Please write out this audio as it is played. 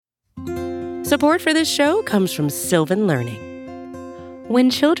Support for this show comes from Sylvan Learning. When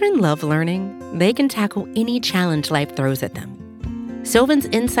children love learning, they can tackle any challenge life throws at them. Sylvan's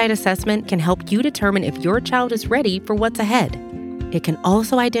Insight Assessment can help you determine if your child is ready for what's ahead. It can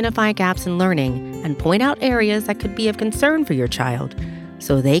also identify gaps in learning and point out areas that could be of concern for your child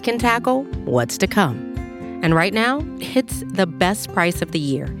so they can tackle what's to come. And right now, it's the best price of the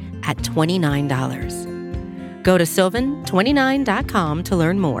year at $29. Go to sylvan29.com to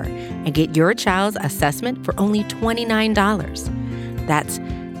learn more and get your child's assessment for only $29. That's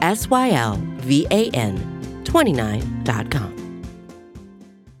SYLVAN 29.com.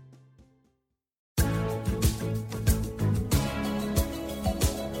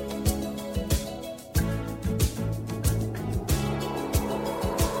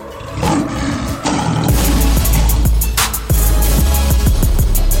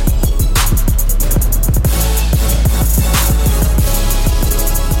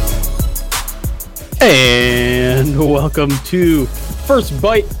 And welcome to First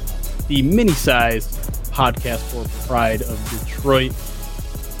Bite, the mini-sized podcast for Pride of Detroit.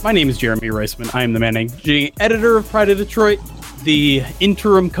 My name is Jeremy Reisman. I am the managing editor of Pride of Detroit, the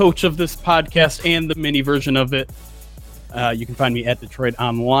interim coach of this podcast, and the mini version of it. You can find me at Detroit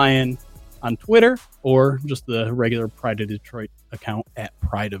Online on Twitter, or just the regular Pride of Detroit account at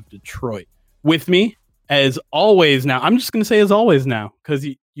Pride of Detroit. With me, as always now, I'm just going to say as always now, because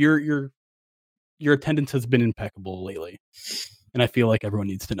your attendance has been impeccable lately, and I feel like everyone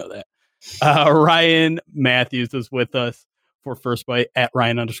needs to know that. Ryan Matthews is with us for First Bite at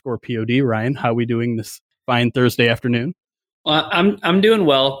Ryan_POD. Ryan, how are we doing this fine Thursday afternoon? Well, I'm doing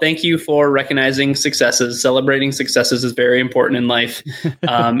well. Thank you for recognizing successes. Celebrating successes is very important in life,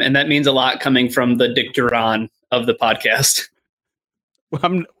 and that means a lot coming from the Dick Duran of the podcast.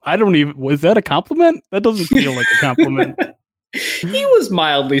 I don't even. Was that a compliment? That doesn't feel like a compliment. He was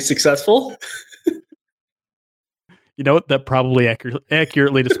mildly successful. You know what? That probably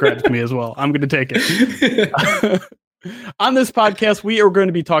accurately describes me as well. I'm going to take it. On this podcast, we are going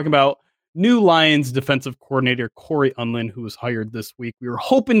to be talking about new Lions defensive coordinator Cory Undlin, who was hired this week. We were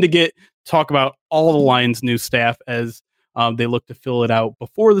hoping to talk about all the Lions' new staff as they look to fill it out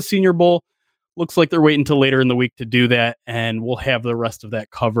before the Senior Bowl. Looks like they're waiting until later in the week to do that, and we'll have the rest of that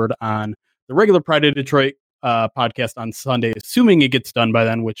covered on the regular Pride of Detroit podcast on Sunday, assuming it gets done by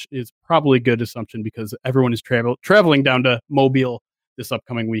then, which is probably a good assumption because everyone is traveling down to Mobile this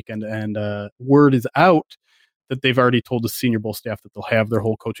upcoming weekend, and word is out that they've already told the Senior Bowl staff that they'll have their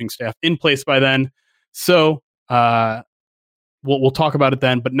whole coaching staff in place by then. So we'll talk about it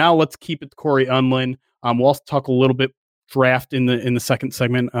then. But now let's keep it to Cory Undlin. We'll also talk a little bit draft in the second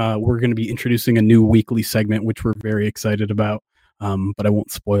segment. We're going to be introducing a new weekly segment, which we're very excited about, but I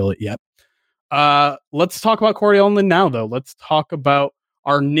won't spoil it yet. Let's talk about Cory Undlin now, though. Let's talk about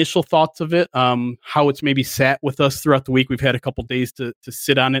our initial thoughts of it, how it's maybe sat with us throughout the week. We've had a couple days to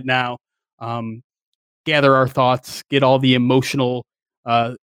sit on it now, gather our thoughts, get all the emotional,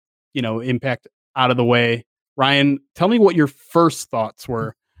 impact out of the way. Ryan, tell me what your first thoughts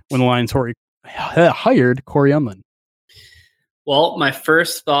were when the Lions hired Cory Undlin. Well, my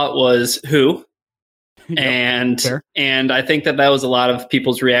first thought was who, and I think that was a lot of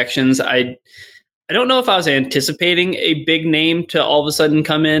people's reactions. I don't know if I was anticipating a big name to all of a sudden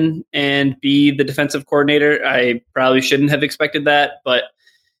come in and be the defensive coordinator. I probably shouldn't have expected that, but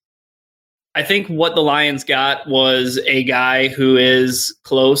I think what the Lions got was a guy who is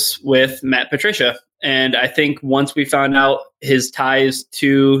close with Matt Patricia. And I think once we found out his ties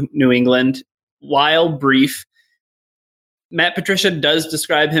to New England, while brief, Matt Patricia does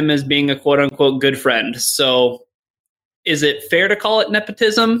describe him as being a quote-unquote good friend. So is it fair to call it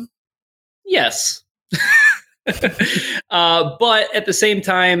nepotism? Yes. But at the same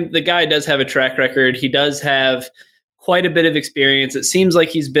time, the guy does have a track record. He does have quite a bit of experience. It seems like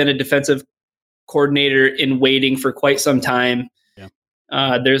he's been a defensive coordinator in waiting for quite some time.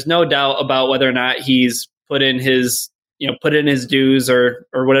 Yeah. There's no doubt about whether or not he's put in his dues or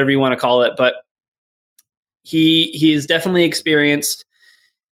whatever you want to call it. But he is definitely experienced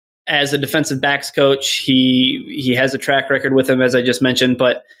as a defensive backs coach. He has a track record with him, as I just mentioned,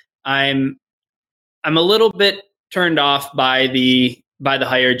 but I'm a little bit turned off by the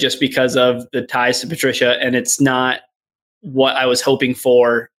hire just because of the ties to Patricia, and it's not what I was hoping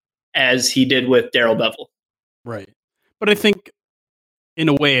for as he did with Darrell Bevell. Right. But I think in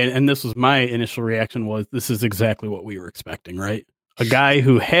a way, and this was my initial reaction, was this is exactly what we were expecting, right? A guy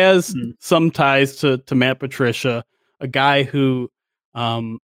who has some ties to Matt Patricia, a guy who,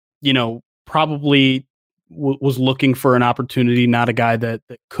 probably was looking for an opportunity, not a guy that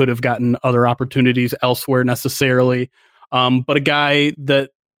could have gotten other opportunities elsewhere necessarily, but a guy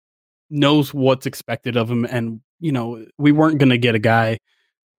that knows what's expected of him. And, we weren't going to get a guy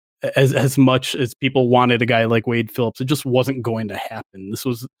as much as people wanted a guy like Wade Phillips. It just wasn't going to happen.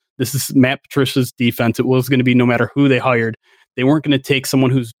 This is Matt Patricia's defense. It was going to be no matter who they hired. They weren't going to take someone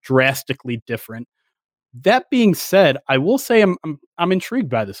who's drastically different. That being said, I will say I'm intrigued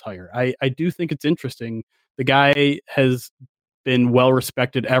by this hire. I do think it's interesting. The guy has been well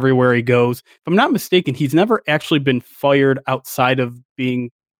respected everywhere he goes. If I'm not mistaken, he's never actually been fired outside of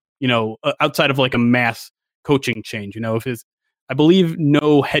being, outside of like a mass coaching change. I believe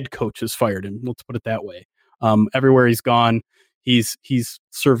no head coach has fired him. Let's put it that way. Everywhere he's gone, he's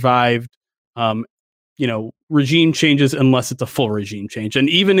survived. Regime changes unless it's a full regime change. And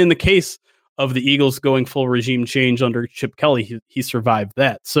even in the case of the Eagles going full regime change under Chip Kelly, he survived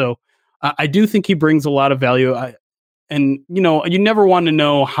that. So I do think he brings a lot of value. You never want to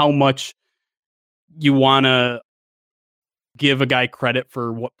know how much you want to give a guy credit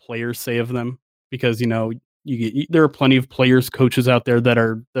for what players say of them, because, there are plenty of players, coaches out there that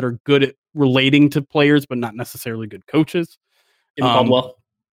are good at relating to players, but not necessarily good coaches. Jim Caldwell.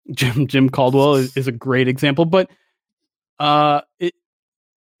 Jim Caldwell is a great example, but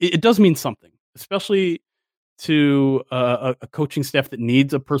it does mean something, especially to a coaching staff that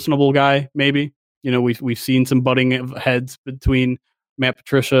needs a personable guy. Maybe, we've seen some butting of heads between Matt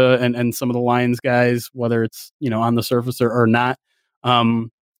Patricia and some of the Lions guys, whether it's, on the surface or not.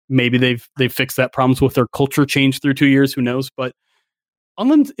 Maybe they've fixed that problems with their culture change through 2 years. Who knows? But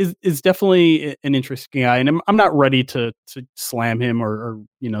Unland is definitely an interesting guy, and I'm not ready to slam him or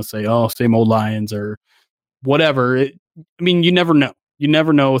say, oh, same old Lions or whatever. You never know. You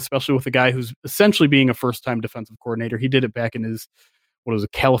never know, especially with a guy who's essentially being a first-time defensive coordinator. He did it back in his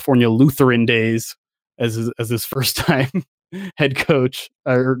California Lutheran days as his first-time head coach,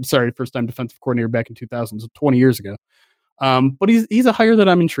 first-time defensive coordinator back in 2000, so 20 years ago. But he's a hire that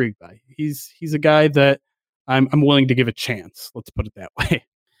I'm intrigued by. He's a guy that I'm willing to give a chance. Let's put it that way.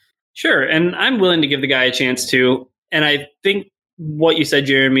 Sure. And I'm willing to give the guy a chance too. And I think what you said,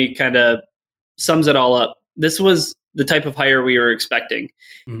 Jeremy, kind of sums it all up. This was the type of hire we were expecting.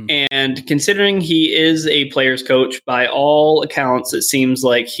 Mm-hmm. And considering he is a player's coach, by all accounts, it seems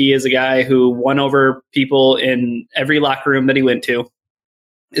like he is a guy who won over people in every locker room that he went to,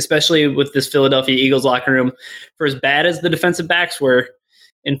 especially with this Philadelphia Eagles locker room. For as bad as the defensive backs were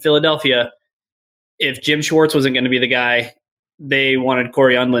in Philadelphia, if Jim Schwartz wasn't going to be the guy, they wanted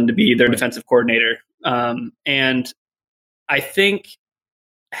Corey Unland to be their defensive coordinator. And I think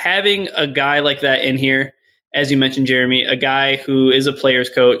having a guy like that in here, as you mentioned, Jeremy, a guy who is a player's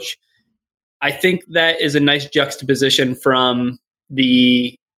coach, I think that is a nice juxtaposition from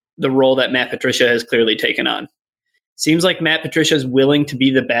the role that Matt Patricia has clearly taken on. Seems like Matt Patricia is willing to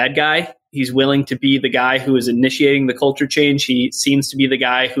be the bad guy. He's willing to be the guy who is initiating the culture change. He seems to be the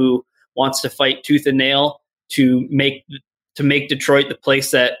guy who wants to fight tooth and nail to make Detroit the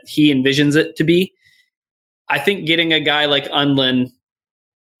place that he envisions it to be. I think getting a guy like Unland,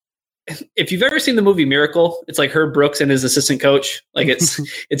 if you've ever seen the movie Miracle, it's like Herb Brooks and his assistant coach. Like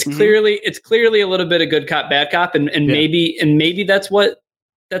it's clearly a little bit of good cop, bad cop, and maybe that's what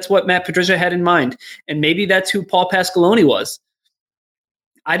Matt Patricia had in mind, and maybe that's who Paul Pasqualoni was.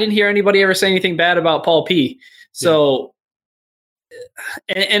 I didn't hear anybody ever say anything bad about Paul P. So,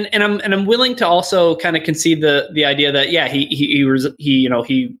 and I'm willing to also kind of concede the idea that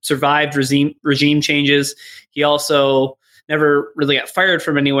he survived regime changes. He also never really got fired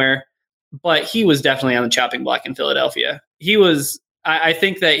from anywhere, but he was definitely on the chopping block in Philadelphia. He was. I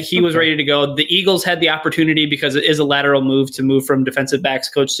think that he was ready to go. The Eagles had the opportunity, because it is a lateral move, to move from defensive backs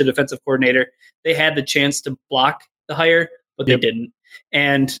coach to defensive coordinator. They had the chance to block the hire, but they didn't.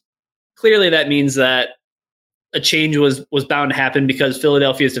 And clearly that means that a change was bound to happen, because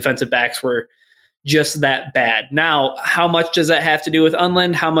Philadelphia's defensive backs were just that bad. Now, how much does that have to do with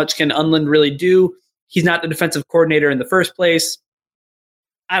Unland? How much can Unland really do? He's not the defensive coordinator in the first place.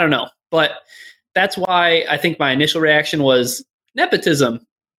 I don't know. But that's why I think my initial reaction was nepotism,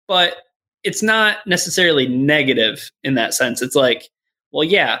 but it's not necessarily negative in that sense. It's like, well,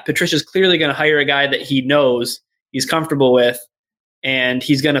 yeah, Patricia's clearly going to hire a guy that he knows, he's comfortable with, and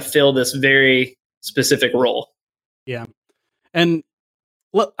he's going to fill this very specific role. Yeah. And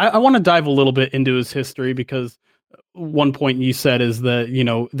I want to dive a little bit into his history, because one point you said is that,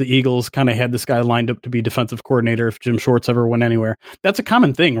 the Eagles kind of had this guy lined up to be defensive coordinator if Jim Schwartz ever went anywhere. That's a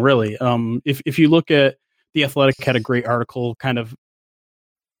common thing, really. If you look at The Athletic, had a great article kind of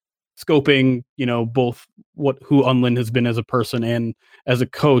scoping, both who Unland has been as a person and as a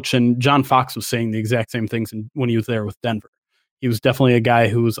coach. And John Fox was saying the exact same things when he was there with Denver. He was definitely a guy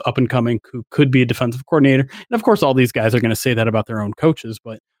who was up and coming, who could be a defensive coordinator. And of course, all these guys are going to say that about their own coaches,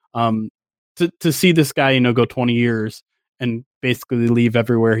 but To see this guy, go 20 years and basically leave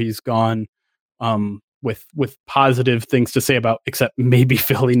everywhere he's gone, with positive things to say about, except maybe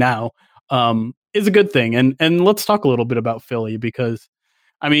Philly now, is a good thing. And let's talk a little bit about Philly, because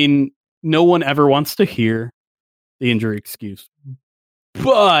I mean, no one ever wants to hear the injury excuse,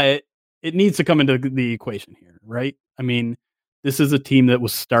 but it needs to come into the equation here, right? I mean, this is a team that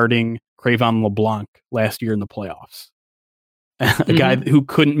was starting Cravon LeBlanc last year in the playoffs, a guy who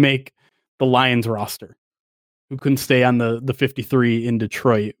couldn't make the Lions roster, who couldn't stay on the 53 in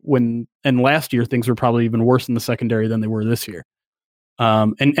Detroit and last year things were probably even worse in the secondary than they were this year.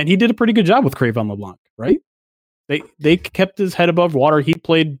 And he did a pretty good job with Cravon LeBlanc, right? They kept his head above water. He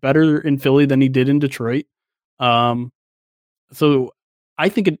played better in Philly than he did in Detroit. So I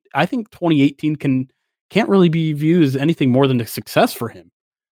think 2018 can't really be viewed as anything more than a success for him.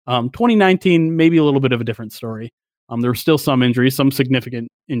 2019 maybe a little bit of a different story. There were still some injuries, some significant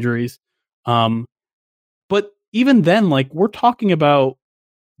injuries. But even then, like, we're talking about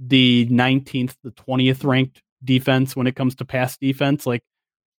the 19th, the 20th ranked defense when it comes to pass defense. Like,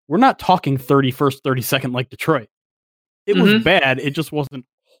 we're not talking 31st, 32nd like Detroit. It was bad. It just wasn't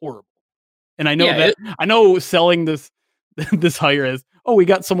horrible. And I know I know selling this hire as, oh, we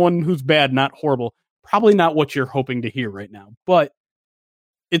got someone who's bad, not horrible. Probably not what you're hoping to hear right now, but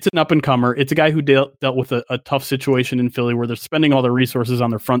it's an up and comer. It's a guy who dealt with a tough situation in Philly where they're spending all their resources on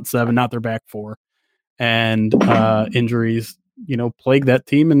their front seven, not their back four, and injuries, plague that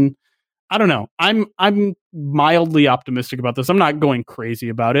team. And I don't know. I'm mildly optimistic about this. I'm not going crazy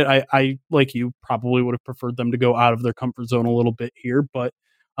about it. I like you probably would have preferred them to go out of their comfort zone a little bit here, but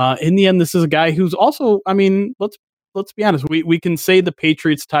in the end, this is a guy who's also, I mean, let's be honest. We can say the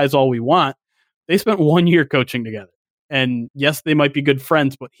Patriots ties all we want. They spent 1 year coaching together, and yes, they might be good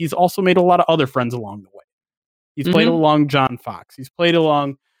friends, but he's also made a lot of other friends along the way. He's played along John Fox. He's played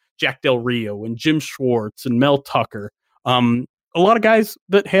along Jack Del Rio and Jim Schwartz and Mel Tucker. A lot of guys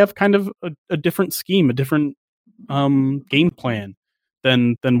that have kind of a different scheme, a different game plan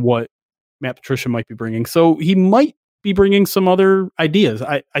than what Matt Patricia might be bringing. So he might be bringing some other ideas.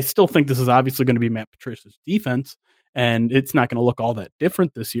 I still think this is obviously going to be Matt Patricia's defense, and it's not going to look all that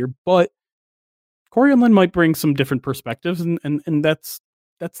different this year, but Corey Undlin might bring some different perspectives, and that's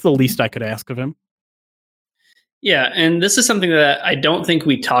the least I could ask of him. Yeah, and this is something that I don't think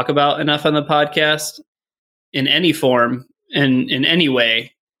we talk about enough on the podcast in any form and in any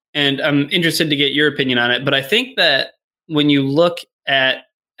way. And I'm interested to get your opinion on it. But I think that when you look at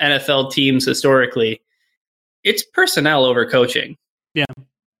NFL teams historically, it's personnel over coaching. Yeah.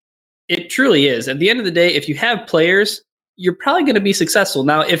 It truly is. At the end of the day, if you have players, you're probably going to be successful.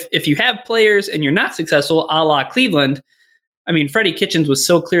 Now, if you have players and you're not successful, a la Cleveland, I mean, Freddie Kitchens was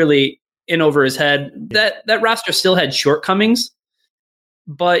so clearly in over his head. That roster still had shortcomings,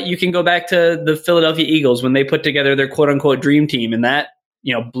 but you can go back to the Philadelphia Eagles when they put together their quote unquote dream team, and that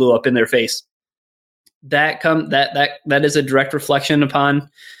blew up in their face. That is a direct reflection upon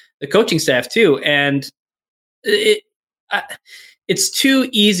the coaching staff too, and it's too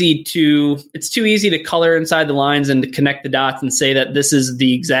easy to color inside the lines and to connect the dots and say that this is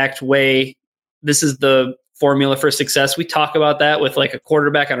the exact way, this is the formula for success. We talk about that with like a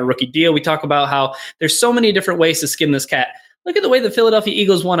quarterback on a rookie deal. We talk about how there's so many different ways to skin this cat. Look at the way the Philadelphia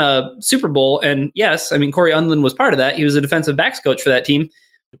Eagles won a Super Bowl. And yes, I mean, Corey Undlin was part of that. He was a defensive backs coach for that team.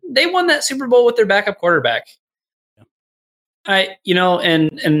 They won that Super Bowl with their backup quarterback. I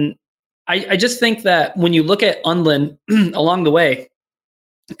just think that when you look at Undlin along the way,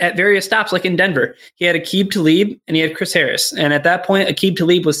 at various stops, like in Denver, he had Aqib Talib and he had Chris Harris. And at that point, Aqib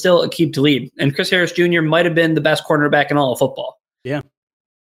Talib was still Aqib Talib. And Chris Harris Jr. might have been the best cornerback in all of football. Yeah.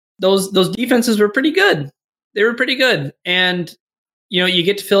 Those defenses were pretty good. They were pretty good. And, you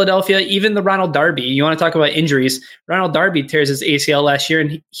get to Philadelphia, even the Ronald Darby, you want to talk about injuries. Ronald Darby tears his ACL last year,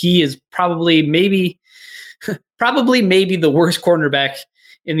 and he is probably maybe the worst cornerback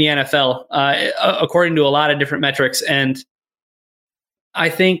in the NFL, according to a lot of different metrics. And I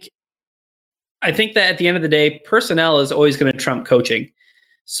think that at the end of the day, personnel is always going to trump coaching.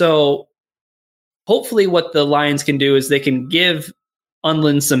 So hopefully what the Lions can do is they can give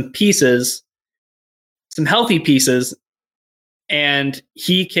Undlin some pieces, some healthy pieces, and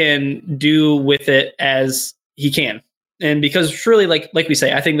he can do with it as he can. And because truly, like we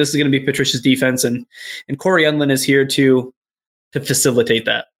say, I think this is going to be Patricia's defense, and Corey Undlin is here to facilitate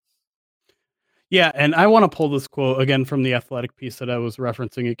that. Yeah, and I want to pull this quote again from the Athletic piece that I was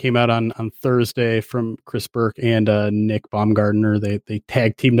referencing. It came out on Thursday from Chris Burke and Nick Baumgardner. They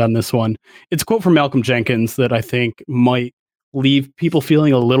tag teamed on this one. It's a quote from Malcolm Jenkins that I think might leave people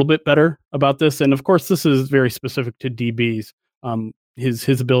feeling a little bit better about this. And of course, this is very specific to DBs.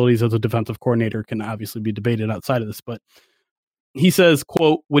 his abilities as a defensive coordinator can obviously be debated outside of this, but he says,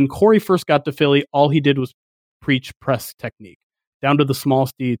 quote, when Corey first got to Philly, all he did was preach press technique down to the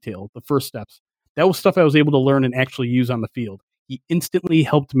smallest detail, the first steps. That was stuff I was able to learn and actually use on the field. He instantly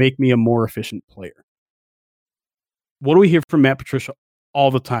helped make me a more efficient player. What do we hear from Matt Patricia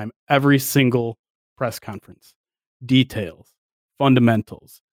all the time? Every single press conference, details,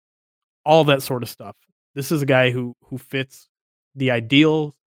 fundamentals, all that sort of stuff. This is a guy who fits the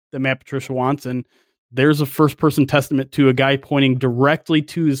ideal that Matt Patricia wants, and there's a first-person testament to a guy pointing directly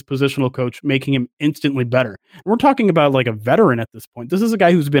to his positional coach, making him instantly better. And we're talking about like a veteran at this point. This is a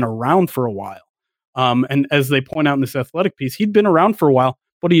guy who's been around for a while. And as they point out in this athletic piece, he'd been around for a while,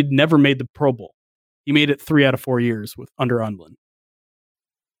 but he'd never made the Pro Bowl. He made it 3 out of 4 years under Undlin.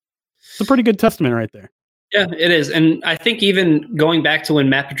 It's a pretty good testament right there. Yeah, it is. And I think even going back to when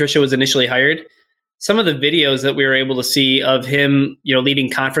Matt Patricia was initially hired, some of the videos that we were able to see of him,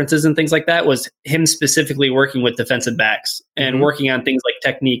 leading conferences and things like that was him specifically working with defensive backs and working on things like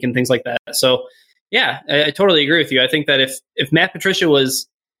technique and things like that. So yeah, I totally agree with you. I think that if Matt Patricia was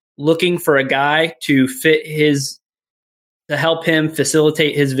looking for a guy to to help him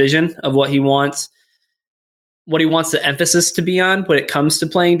facilitate his vision of what he wants the emphasis to be on when it comes to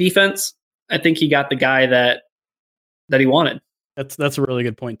playing defense, I think he got the guy that he wanted. That's a really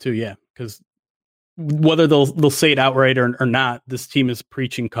good point too. Yeah. Because whether they'll say it outright or not, this team is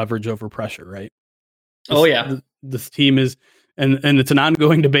preaching coverage over pressure, right? This team is, and it's an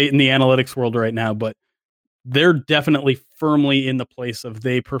ongoing debate in the analytics world right now, but they're definitely firmly in the place of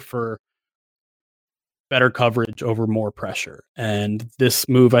they prefer better coverage over more pressure. And this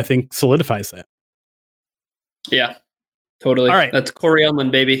move, I think, solidifies that. Yeah, totally. All right. That's Corey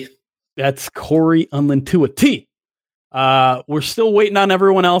Undlin, baby. That's Corey Undlin to a T. We're still waiting on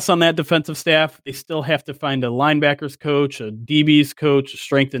everyone else on that defensive staff. They still have to find a linebackers coach, a DBs coach, a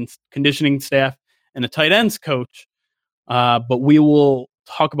strength and conditioning staff, and a tight ends coach. But we will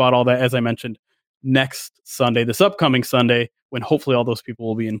talk about all that, as I mentioned, next Sunday, this upcoming Sunday, when hopefully all those people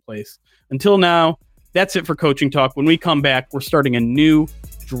will be in place. Until now, that's it for Coaching Talk. When we come back, we're starting a new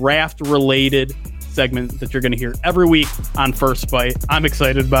draft-related segment that you're going to hear every week on First Bite. I'm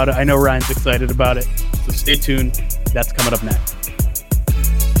excited about it. I know Ryan's excited about it. So stay tuned. That's coming up next.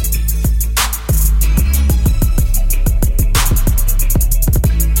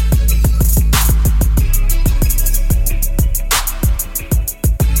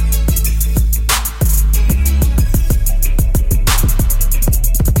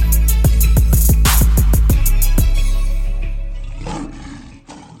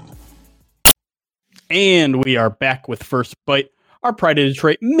 And we are back with First Bite, our Pride of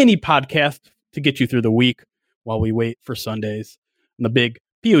Detroit mini podcast to get you through the week while we wait for Sundays and the big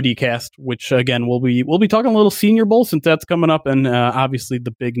POD cast, which again we'll be talking a little Senior Bowl since that's coming up, and obviously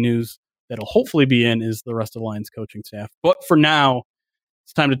the big news that'll hopefully be in is the rest of the Lions coaching staff. But for now,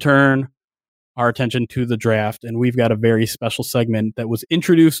 it's time to turn our attention to the draft, and we've got a very special segment that was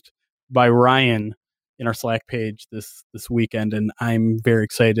introduced by Ryan in our Slack page this weekend, and I'm very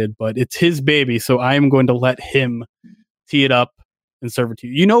excited, but it's his baby, so I am going to let him tee it up and serve it to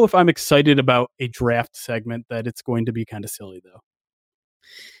you. If I'm excited about a draft segment, that it's going to be kind of silly, though.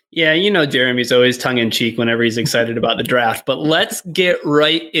 Yeah, Jeremy's always tongue-in-cheek whenever he's excited about the draft, but let's get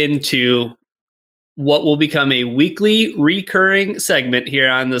right into what will become a weekly recurring segment here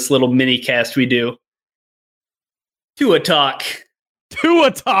on this little mini cast we do. Tua Talk.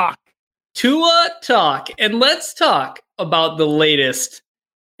 Tua Talk. Tua Talk, and let's talk about the latest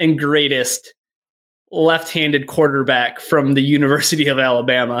and greatest left-handed quarterback from the University of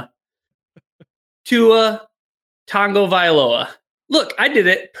Alabama, Tua Tagovailoa. Look, I did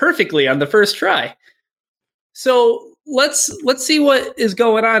it perfectly on the first try. So let's see what is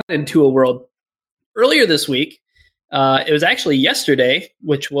going on in Tua world. Earlier this week, it was actually yesterday,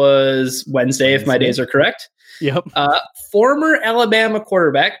 which was Wednesday, if my days are correct. Yep. Former Alabama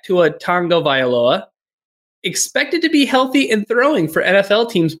quarterback Tua Tagovailoa expected to be healthy and throwing for NFL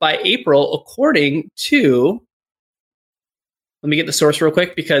teams by April, according to... Let me get the source real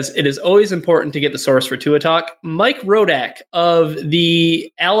quick because it is always important to get the source for Tua Talk. Mike Rodak of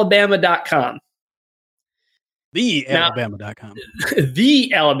the Alabama.com. The Alabama.com.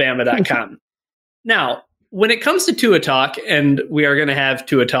 The Alabama.com. Now, when it comes to Tua Talk, and we are going to have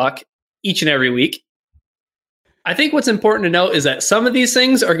Tua Talk each and every week, I think what's important to note is that some of these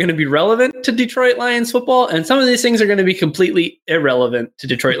things are going to be relevant to Detroit Lions football, and some of these things are going to be completely irrelevant to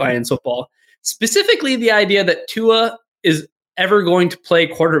Detroit Lions football. Specifically, the idea that Tua is ever going to play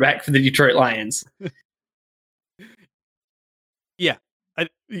quarterback for the Detroit Lions. Yeah,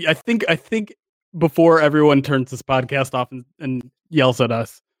 I think before everyone turns this podcast off and yells at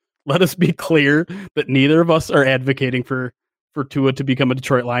us, let us be clear that neither of us are advocating for Tua to become a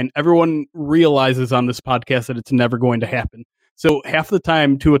Detroit Lion. Everyone realizes on this podcast that it's never going to happen. So half the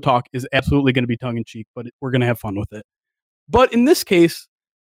time, Tua talk is absolutely going to be tongue-in-cheek, but we're going to have fun with it. But in this case,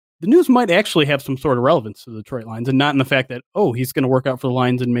 the news might actually have some sort of relevance to the Detroit Lions, and not in the fact that, oh, he's going to work out for the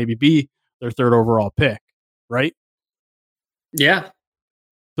Lions and maybe be their third overall pick, right? Yeah.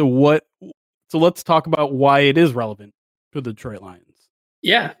 So let's talk about why it is relevant to the Detroit Lions.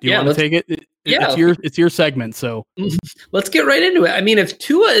 Yeah. Do you want to take it? Yeah. It's your segment, so let's get right into it. I mean, if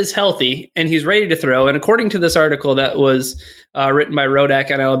Tua is healthy and he's ready to throw, and according to this article that was written by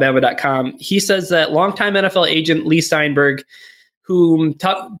Rodak on Alabama.com, he says that longtime NFL agent Lee Steinberg, who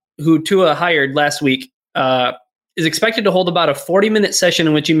Tua hired last week, is expected to hold about a 40-minute session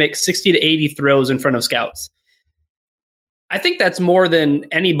in which he makes 60 to 80 throws in front of scouts. I think that's more than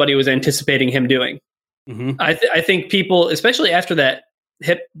anybody was anticipating him doing. Mm-hmm. I think people, especially after that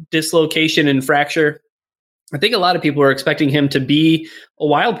hip dislocation and fracture, I think a lot of people were expecting him to be a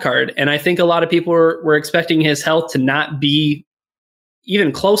wild card. And I think a lot of people were expecting his health to not be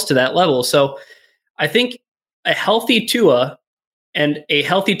even close to that level. So I think a healthy Tua and a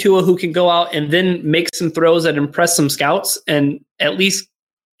healthy Tua who can go out and then make some throws that impress some scouts and at least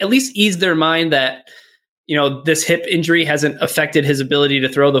ease their mind that, you know, this hip injury hasn't affected his ability to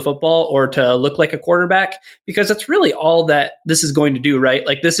throw the football or to look like a quarterback, because that's really all that this is going to do, right?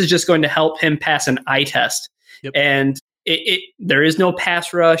 Like, this is just going to help him pass an eye test. Yep. And there is no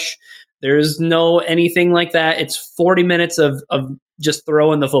pass rush. There is no anything like that. It's 40 minutes of just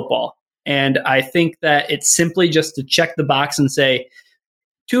throwing the football. And I think that it's simply just to check the box and say,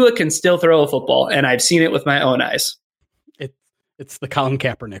 Tua can still throw a football. And I've seen it with my own eyes. It's the Colin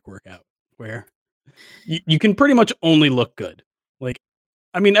Kaepernick workout where you can pretty much only look good. Like,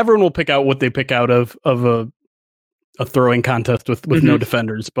 I mean, everyone will pick out what they pick out of a throwing contest with mm-hmm. no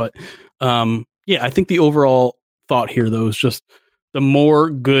defenders. But yeah, I think the overall thought here, though, is just the more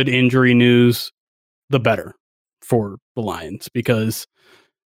good injury news, the better for the Lions, because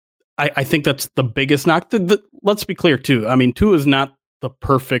I think that's the biggest knock. Let's be clear, too. I mean, Tua is not the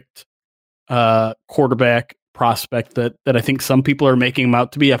perfect quarterback prospect that I think some people are making him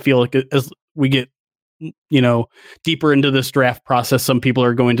out to be. I feel like as we get, you know, deeper into this draft process, some people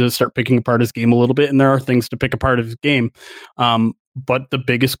are going to start picking apart his game a little bit, and there are things to pick apart of his game. But the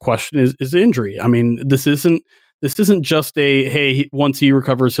biggest question is injury. I mean, this isn't just a, hey, once he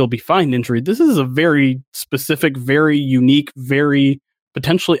recovers, he'll be fine injury. This is a very specific, very unique, very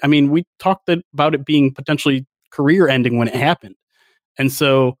potentially, I mean, we talked about it being potentially career ending when it happened. And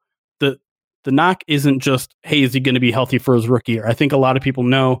so the knock isn't just, hey, is he going to be healthy for his rookie year? I think a lot of people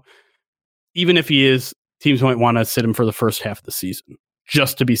know, even if he is, teams might want to sit him for the first half of the season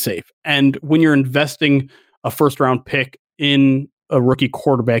just to be safe. And when you're investing a first round pick in a rookie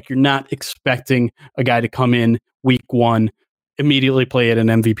quarterback, you're not expecting a guy to come in week one, immediately play at an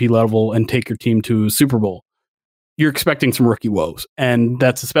MVP level and take your team to Super Bowl. You're expecting some rookie woes. And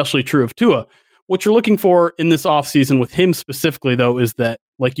that's especially true of Tua. What you're looking for in this offseason with him specifically, though, is that,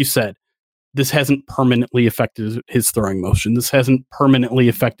 like you said, this hasn't permanently affected his throwing motion. This hasn't permanently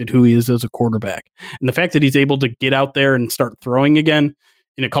affected who he is as a quarterback. And the fact that he's able to get out there and start throwing again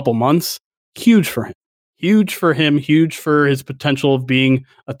in a couple months, huge for him. Huge for him, huge for his potential of being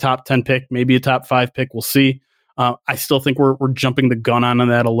a top 10 pick, maybe a top 5 pick. We'll see. I still think we're jumping the gun on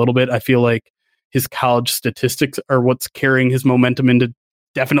that a little bit. I feel like his college statistics are what's carrying his momentum into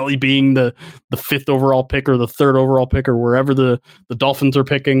definitely being the 5th overall pick or the 3rd overall pick or wherever the Dolphins are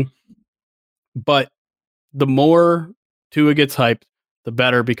picking. But the more Tua gets hyped, the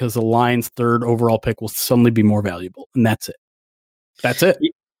better, because the Lions' 3rd overall pick will suddenly be more valuable. And that's it. That's it.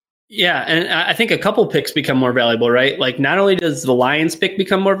 Yeah, and I think a couple picks become more valuable, right? Like, not only does the Lions pick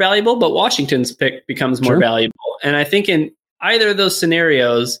become more valuable, but Washington's pick becomes more valuable. And I think in either of those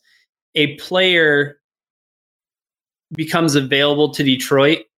scenarios, a player becomes available to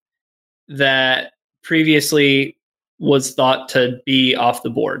Detroit that previously was thought to be off the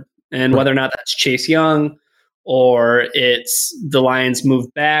board. And whether or not that's Chase Young or it's the Lions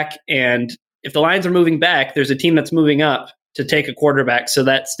move back. And if the Lions are moving back, there's a team that's moving up to take a quarterback. So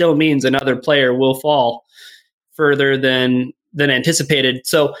that still means another player will fall further than anticipated.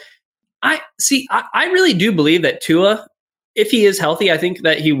 So I really do believe that Tua, if he is healthy, I think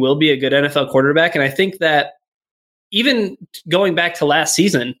that he will be a good NFL quarterback. And I think that even going back to last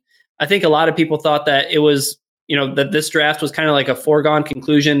season, I think a lot of people thought that it was, you know, that this draft was kind of like a foregone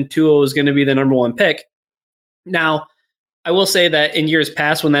conclusion. Tua was going to be the number 1 pick. Now, I will say that in years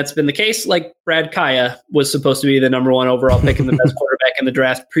past, when that's been the case, like Brad Kaya was supposed to be the number 1 overall pick and the best quarterback in the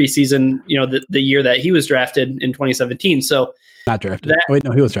draft preseason, the year that he was drafted in 2017. So not drafted. Wait,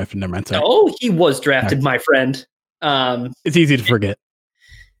 no, he was drafted. Never mind. Sorry. Oh, he was drafted, my friend. It's easy to forget.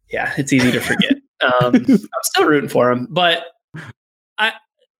 Yeah, it's easy to forget. I'm still rooting for him, but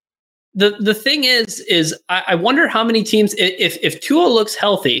the thing is I wonder how many teams, if Tua looks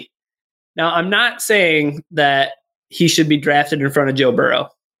healthy. Now, I'm not saying that he should be drafted in front of Joe Burrow,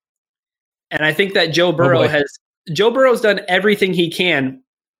 and I think that Joe Burrow's done everything he can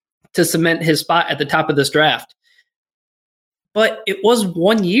to cement his spot at the top of this draft. But it was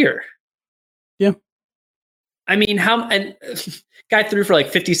 1 year. Yeah. I mean, guy threw for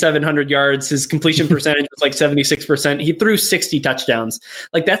like 5,700 yards. His completion percentage was like 76%. He threw 60 touchdowns.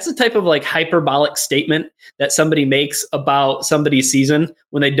 Like, that's the type of like hyperbolic statement that somebody makes about somebody's season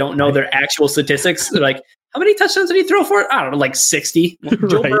when they don't know their actual statistics. They're like, how many touchdowns did he throw for? I don't know, like 60.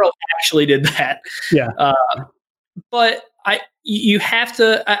 Joe Burrow actually did that. Yeah. But you have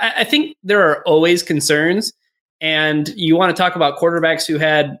to, I think there are always concerns, and you want to talk about quarterbacks who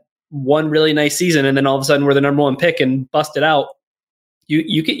had one really nice season and then all of a sudden were the number 1 pick and busted out.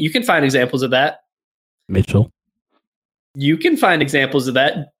 You can find examples of that. Mitchell. You can find examples of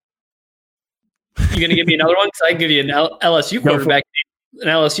that. You going to give me another one? Because I can give you an LSU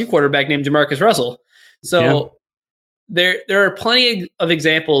quarterback named Jamarcus Russell. So there are plenty of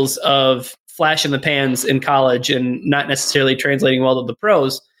examples of flash in the pans in college and not necessarily translating well to the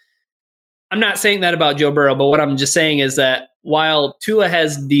pros. I'm not saying that about Joe Burrow, but what I'm just saying is that while Tua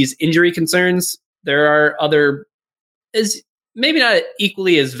has these injury concerns, there are other, is maybe not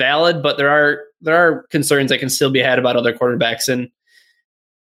equally as valid, but there are concerns that can still be had about other quarterbacks. And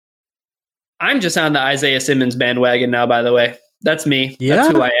I'm just on the Isaiah Simmons bandwagon now, by the way. That's me. Yeah.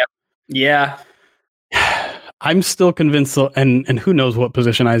 That's who I am. Yeah. I'm still convinced, and who knows what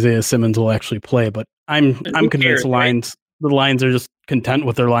position Isaiah Simmons will actually play, but I'm convinced the Lions are just content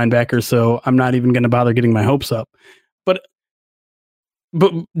with their linebackers, so I'm not even going to bother getting my hopes up.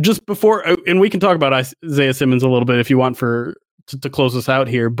 But just before, and we can talk about Isaiah Simmons a little bit if you want to close us out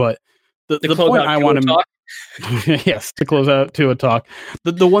here, but the point I want to yes, to close out to a talk.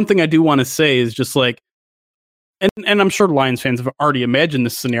 The one thing I do want to say is just like, and I'm sure Lions fans have already imagined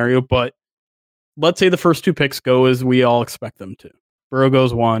this scenario, but let's say the first 2 picks go as we all expect them to. Burrow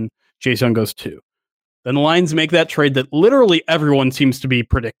goes 1, Chase Young goes 2. Then the Lions make that trade that literally everyone seems to be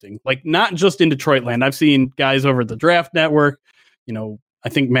predicting. Like, not just in Detroit land. I've seen guys over at the Draft Network. I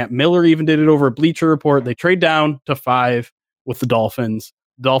think Matt Miller even did it over at Bleacher Report. They trade down to 5 with the Dolphins.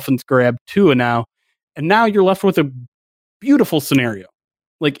 Dolphins grab Tua now. And now you're left with a beautiful scenario.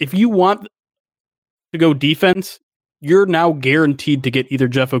 Like, if you want to go defense, you're now guaranteed to get either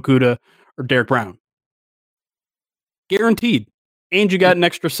Jeff Okudah or Derek Brown. Guaranteed. And you got an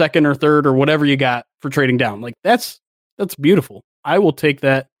extra second or third or whatever you got for trading down. Like, that's beautiful. I will take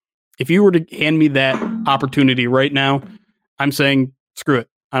that. If you were to hand me that opportunity right now, I'm saying, screw it.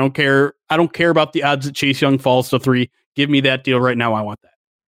 I don't care. I don't care about the odds that Chase Young falls to 3. Give me that deal right now. I want that.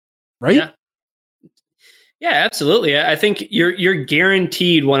 Right? Yeah, absolutely. I think you're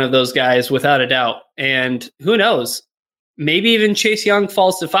guaranteed one of those guys without a doubt. And who knows? Maybe even Chase Young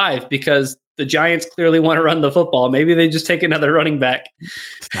falls to 5 because the Giants clearly want to run the football. Maybe they just take another running back.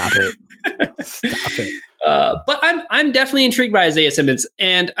 Stop it. Stop it. But I'm definitely intrigued by Isaiah Simmons,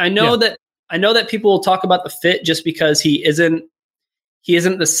 and I know that people will talk about the fit just because he isn't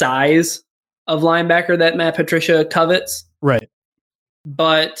the size of linebacker that Matt Patricia covets. Right.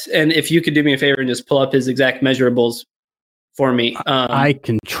 But, and if you could do me a favor and just pull up his exact measurables for me. I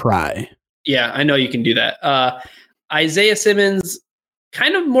can try. Yeah, I know you can do that. Isaiah Simmons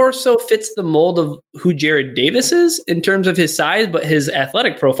kind of more so fits the mold of who Jared Davis is in terms of his size, but his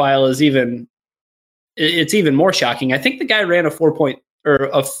athletic profile is even more shocking. I think the guy ran a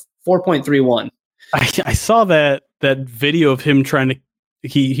 4.31. I saw that video of him trying to,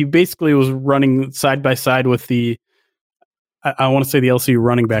 he basically was running side by side with I want to say the LSU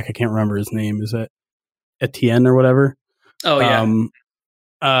running back. I can't remember his name. Is that Etienne or whatever? Oh yeah.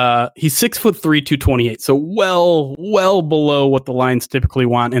 He's 6'3", 228. So well below what the Lions typically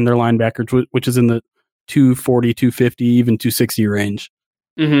want in their linebackers, which is in the 240, 250, even 260 range.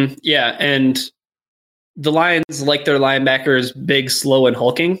 Mm-hmm. Yeah. And the Lions like their linebackers big, slow, and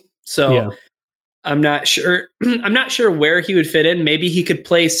hulking. So yeah. I'm not sure where he would fit in. Maybe he could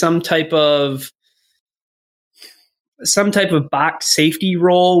play some type of box safety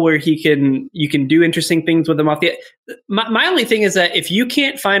role where you can do interesting things with him off the. My only thing is that if you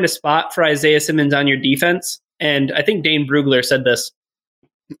can't find a spot for Isaiah Simmons on your defense, and I think Dane Brugler said this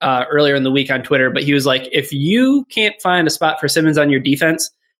earlier in the week on Twitter, but he was like, if you can't find a spot for Simmons on your defense,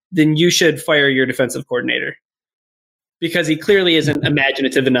 then you should fire your defensive coordinator, because he clearly isn't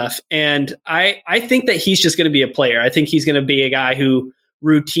imaginative enough. And I think that he's just going to be a player. I think he's going to be a guy who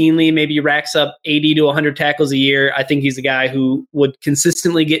routinely maybe racks up 80 to 100 tackles a year. I think he's a guy who would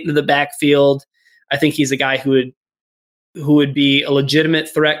consistently get into the backfield. I think he's a guy who would be a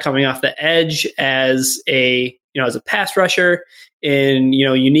legitimate threat coming off the edge as a pass rusher in,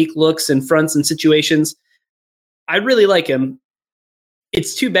 unique looks and fronts and situations. I really like him.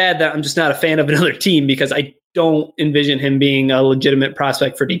 It's too bad that I'm just not a fan of another team, because I don't envision him being a legitimate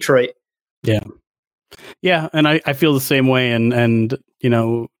prospect for Detroit. Yeah. Yeah, and I feel the same way, and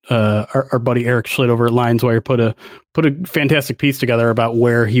our buddy Eric Schlitt over at LionsWire put a fantastic piece together about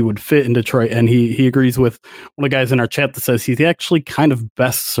where he would fit in Detroit, and he agrees with one of the guys in our chat that says he's actually kind of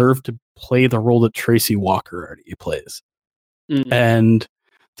best served to play the role that Tracy Walker already plays. Mm-hmm. And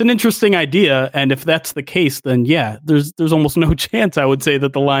it's an interesting idea, and if that's the case, then yeah, there's almost no chance, I would say,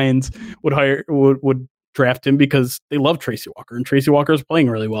 that the Lions would draft him, because they love Tracy Walker, and Tracy Walker is playing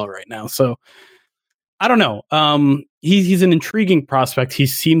really well right now. So I don't know. He's an intriguing prospect. He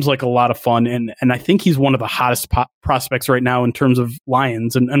seems like a lot of fun, and I think he's one of the hottest prospects right now in terms of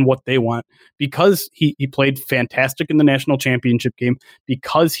Lions and what they want, because he played fantastic in the national championship game,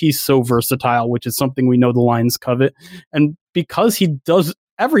 because he's so versatile, which is something we know the Lions covet, and because he does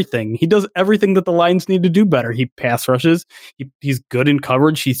everything. He does everything that the Lions need to do better. He pass rushes. He's good in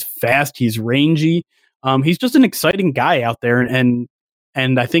coverage. He's fast. He's rangy. He's just an exciting guy out there, and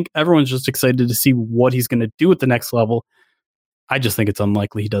I think everyone's just excited to see what he's going to do at the next level. I just think it's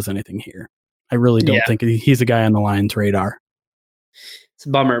unlikely he does anything here. I really don't think he's a guy on the Lions' radar. It's a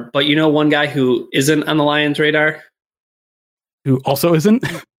bummer. But one guy who isn't on the Lions' radar? Who also isn't?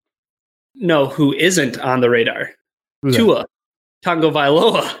 No, who isn't on the radar? Who's Tua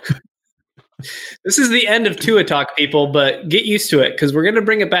Tagovailoa. This is the end of Tua talk, people, but get used to it, because we're going to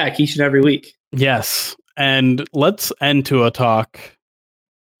bring it back each and every week. Yes, and let's end Tua talk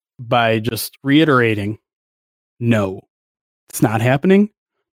by just reiterating, no, it's not happening.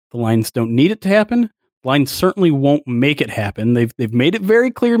 The Lions don't need it to happen. The Lions certainly won't make it happen. They've made it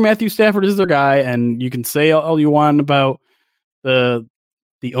very clear Matthew Stafford is their guy, and you can say all you want about the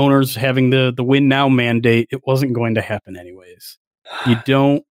owners having the win now mandate. It wasn't going to happen anyways. You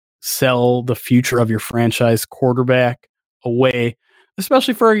don't sell the future of your franchise quarterback away,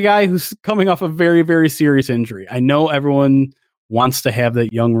 especially for a guy who's coming off a very, very serious injury. I know everyone wants to have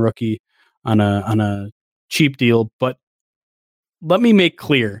that young rookie on a cheap deal, but let me make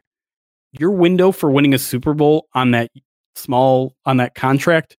clear, your window for winning a Super Bowl on that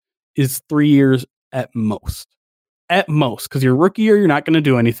contract is 3 years at most, because your rookie year, you're not going to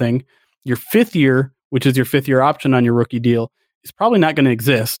do anything. Your fifth year, which is your fifth year option on your rookie deal, is probably not going to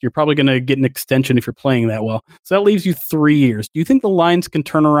exist. You're probably going to get an extension if you're playing that well. So that leaves you 3 years. Do you think the Lions can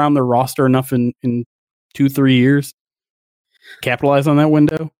turn around their roster enough in 2-3 years? Capitalize on that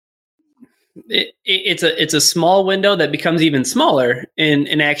window? It's a small window that becomes even smaller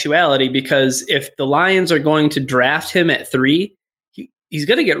in actuality, because if the Lions are going to draft him at 3, he's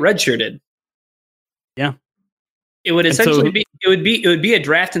going to get redshirted. Yeah. It would essentially be a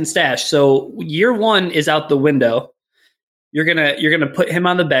draft and stash. So year 1 is out the window. You're gonna put him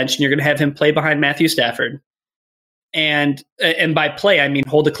on the bench, and you're gonna have him play behind Matthew Stafford. And by play, I mean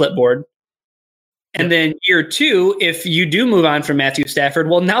hold a clipboard. And then year 2, if you do move on from Matthew Stafford,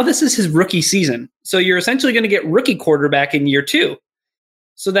 well, now this is his rookie season. So you're essentially going to get rookie quarterback in year 2.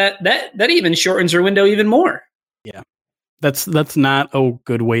 So that even shortens your window even more. Yeah. That's not a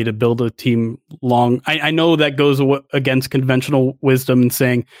good way to build a team long. I know that goes against conventional wisdom and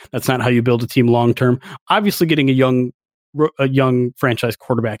saying that's not how you build a team long term. Obviously, getting a young franchise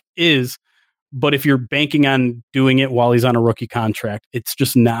quarterback is, but if you're banking on doing it while he's on a rookie contract, it's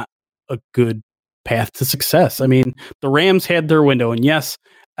just not a good path to success. I mean, the Rams had their window, and yes,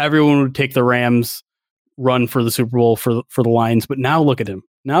 everyone would take the Rams run for the Super Bowl for the Lions, but now look at him.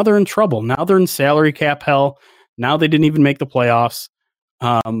 Now they're in trouble. Now they're in salary cap hell. Now they didn't even make the playoffs.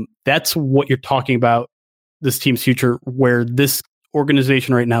 That's what you're talking about, this team's future, where this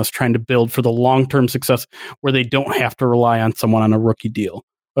organization right now is trying to build for the long-term success, where they don't have to rely on someone on a rookie deal,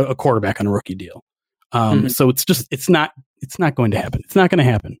 a quarterback on a rookie deal. So it's not going to happen. It's not going to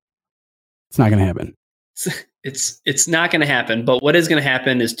happen. It's not going to happen. It's not going to happen. But what is going to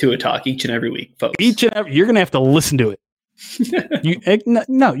happen is Tua talk each and every week, folks. You're going to have to listen to it.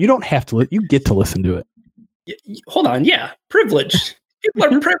 No, you don't have to. You get to listen to it. Hold on. Yeah. Privileged. People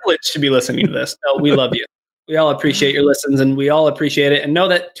are privileged to be listening to this. No, we love you. We all appreciate your listens, and we all appreciate it. And know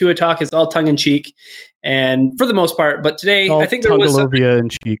that Tua Talk is all tongue in cheek, and for the most part. But today, all I think there was in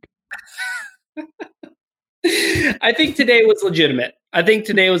cheek. I think today was legitimate. I think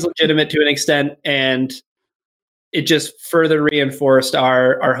today was legitimate to an extent, and it just further reinforced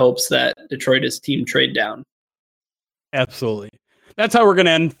our hopes that Detroit is team trade down. Absolutely. That's how we're going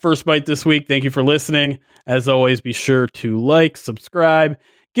to end First Bite this week. Thank you for listening. As always, be sure to like, subscribe,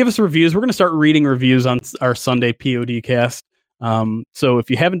 give us reviews. We're going to start reading reviews on our Sunday PODcast. So if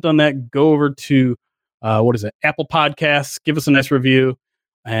you haven't done that, go over to Apple Podcasts. Give us a nice review,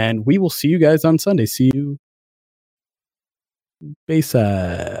 and we will see you guys on Sunday. See you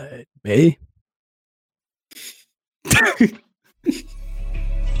Bayside Bay.